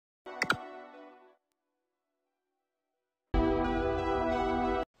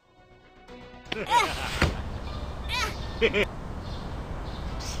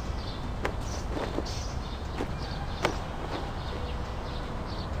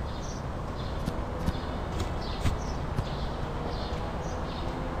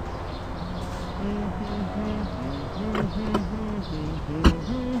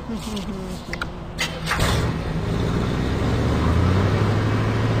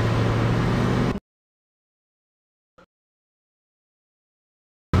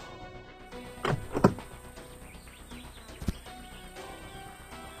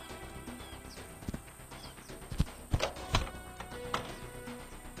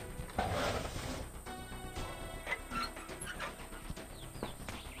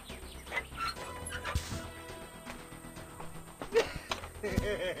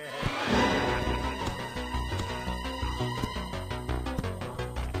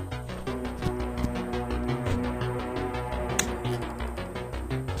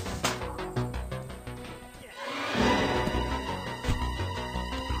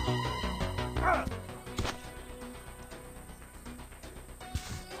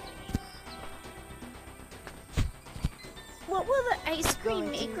What will the ice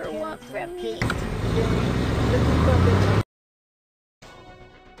cream maker want from me?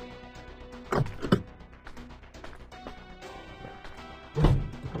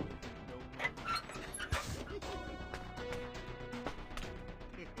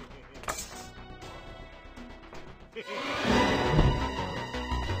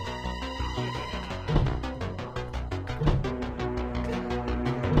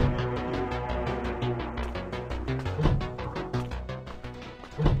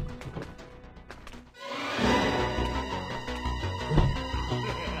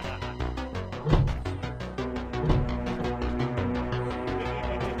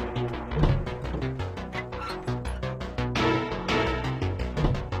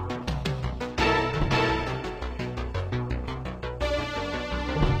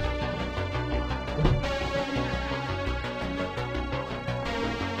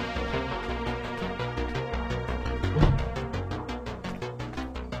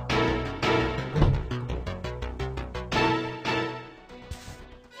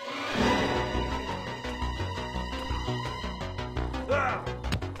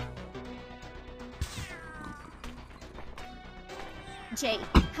 Jay,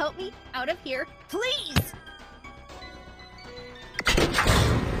 help me out of here, please!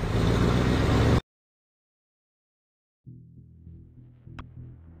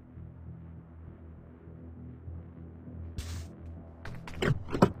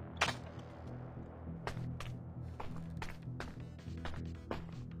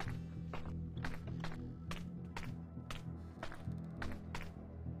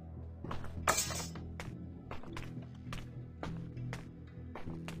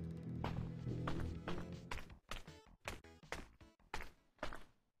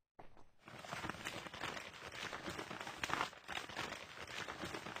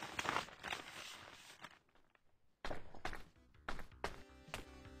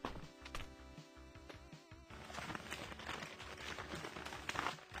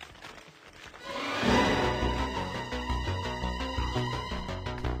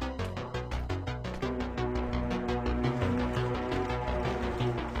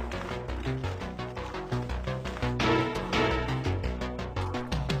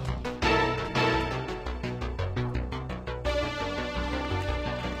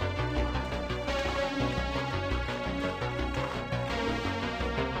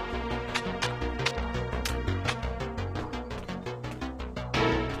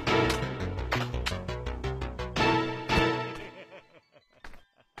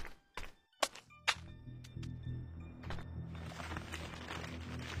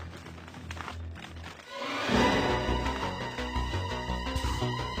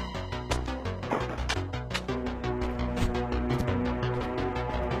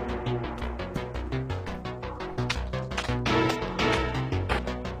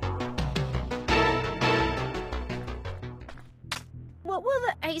 What will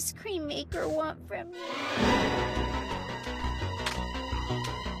the ice cream maker want from me?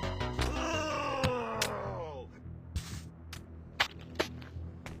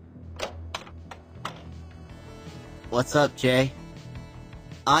 What's up, Jay?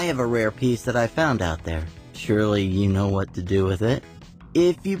 I have a rare piece that I found out there. Surely you know what to do with it.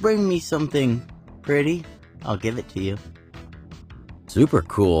 If you bring me something pretty, I'll give it to you. Super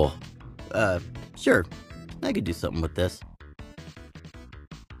cool. Sure. I could do something with this.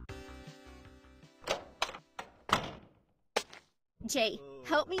 Jay,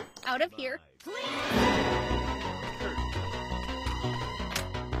 help me out of here, please!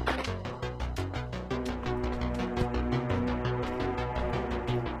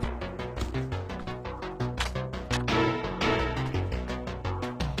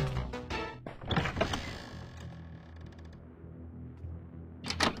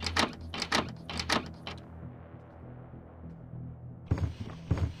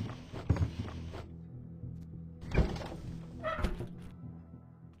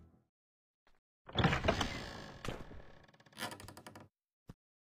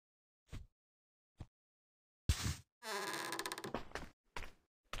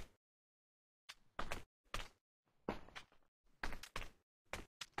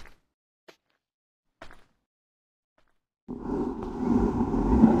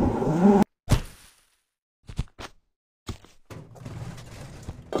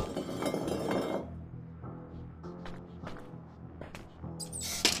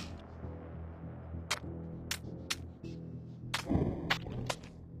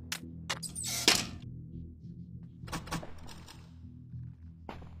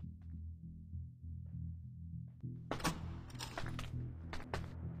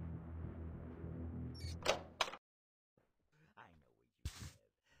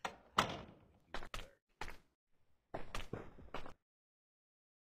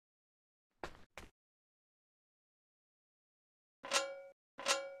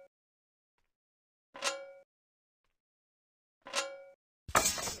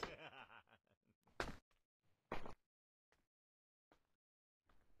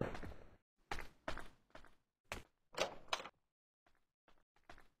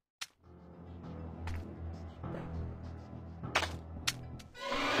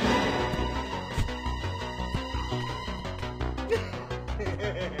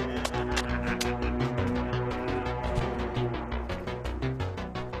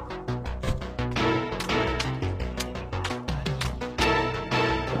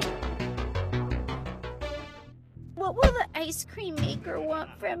 ice cream maker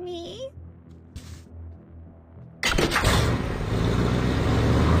want from me?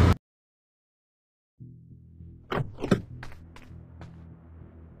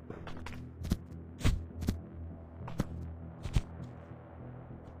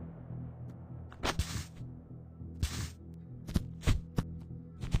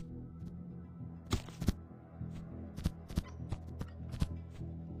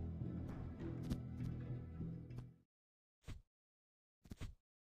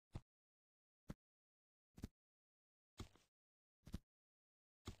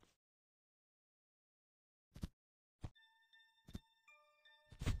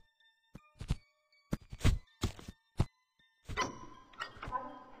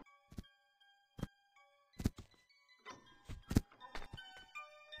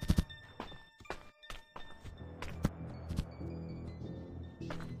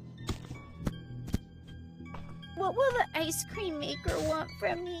 What will the ice cream maker want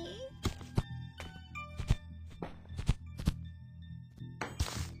from me?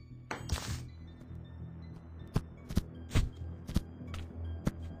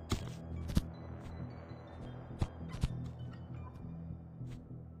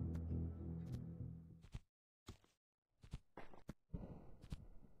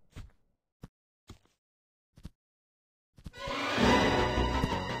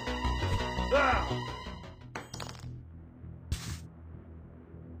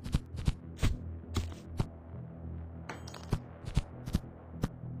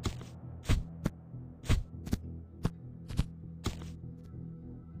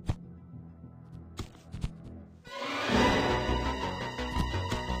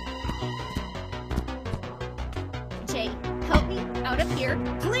 Jay, help me out of here,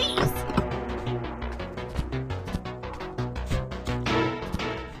 please!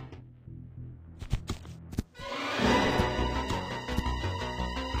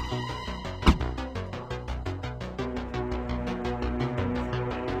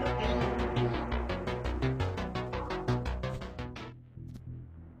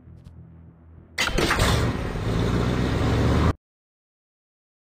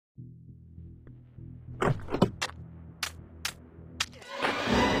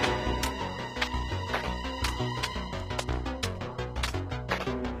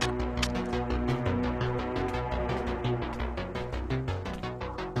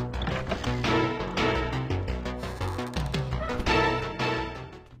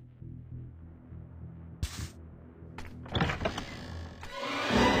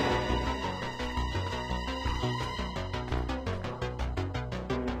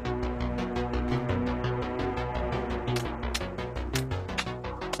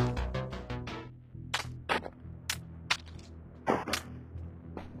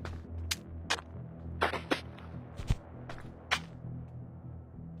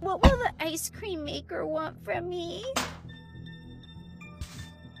 What will the ice cream maker want from me?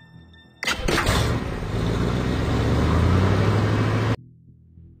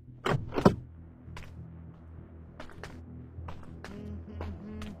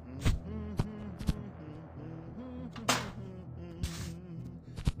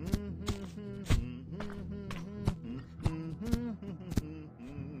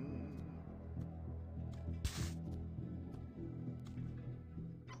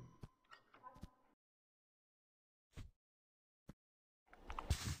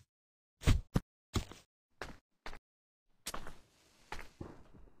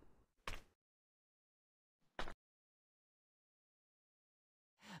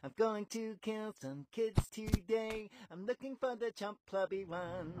 I'm going to kill some kids today. I'm looking for the chump clubby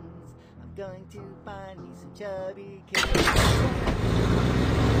ones. I'm going to find me some chubby kids.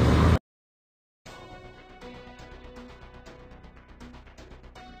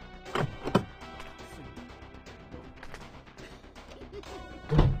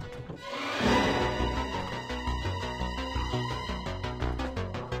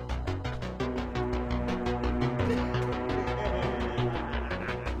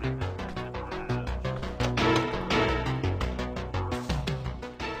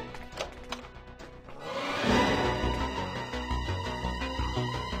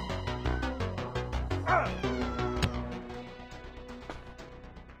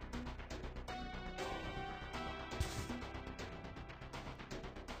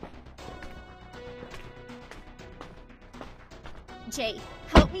 Jay,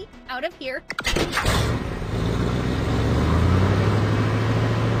 help me out of here.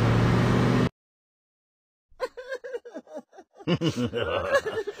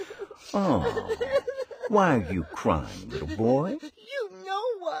 Oh, why are you crying, little boy? You know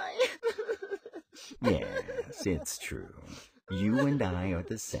why. Yes, it's true. You and I are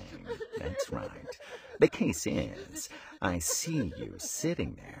the same. That's right. The case is, I see you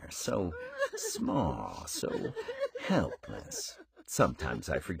sitting there, so small, so helpless. Sometimes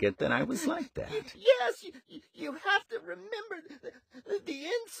I forget that I was like that. Yes, you have to remember the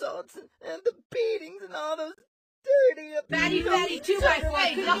insults and the beatings and all those dirty Fatty,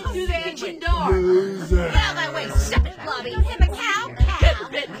 2x4, couldn't do the kitchen door. Get out of my way, shove it, Blobby. Give him a cow. Get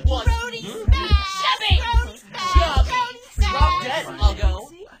bitten once. Brody smash. Shove it. Brody smash. Brody smash. Drop dead, Muggo.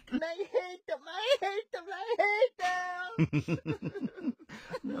 I hate them, I hate them.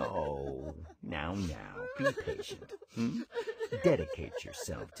 No. Now, be patient. Dedicate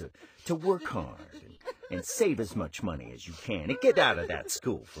yourself to work hard and save as much money as you can and get out of that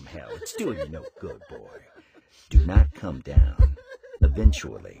school from hell. It's doing you no good, boy. Do not come down.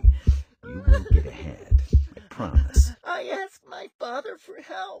 Eventually, you will get ahead. I promise. I asked my father for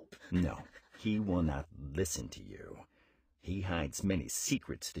help. No, he will not listen to you. He hides many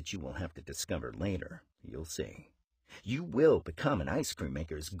secrets that you will have to discover later. You'll see. You will become an ice cream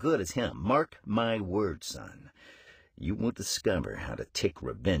maker as good as him. Mark my words, son. You will discover how to take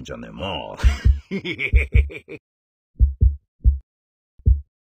revenge on them all.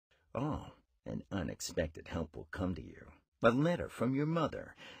 Oh, an unexpected help will come to you. A letter from your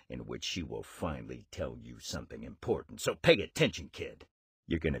mother, in which she will finally tell you something important. So pay attention, kid.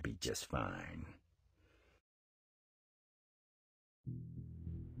 You're gonna be just fine.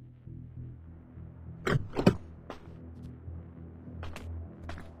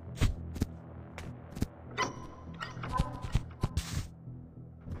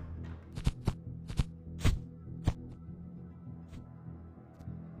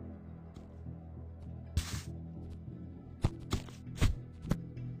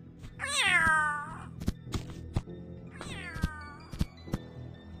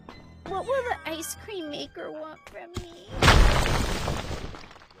 What will the ice cream maker want from me?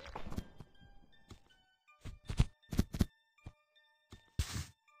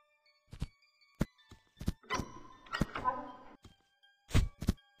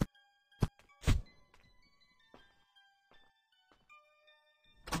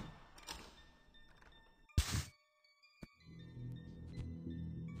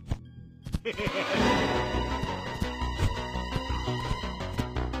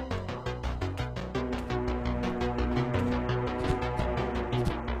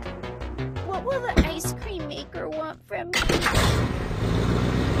 What will the ice cream maker want from me?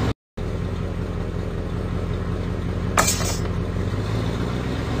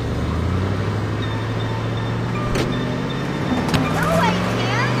 No, I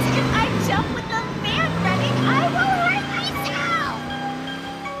can't! If I jump with the fan running, I will hurt myself!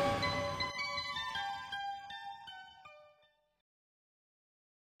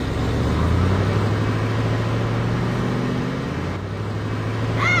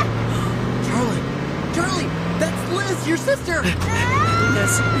 Charlie, that's Liz, your sister.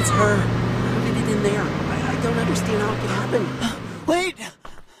 Yes, it's her. How did it in there? I don't understand how it could happen. Wait,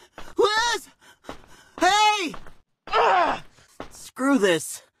 Liz! Hey! Screw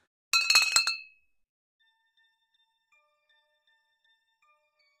this.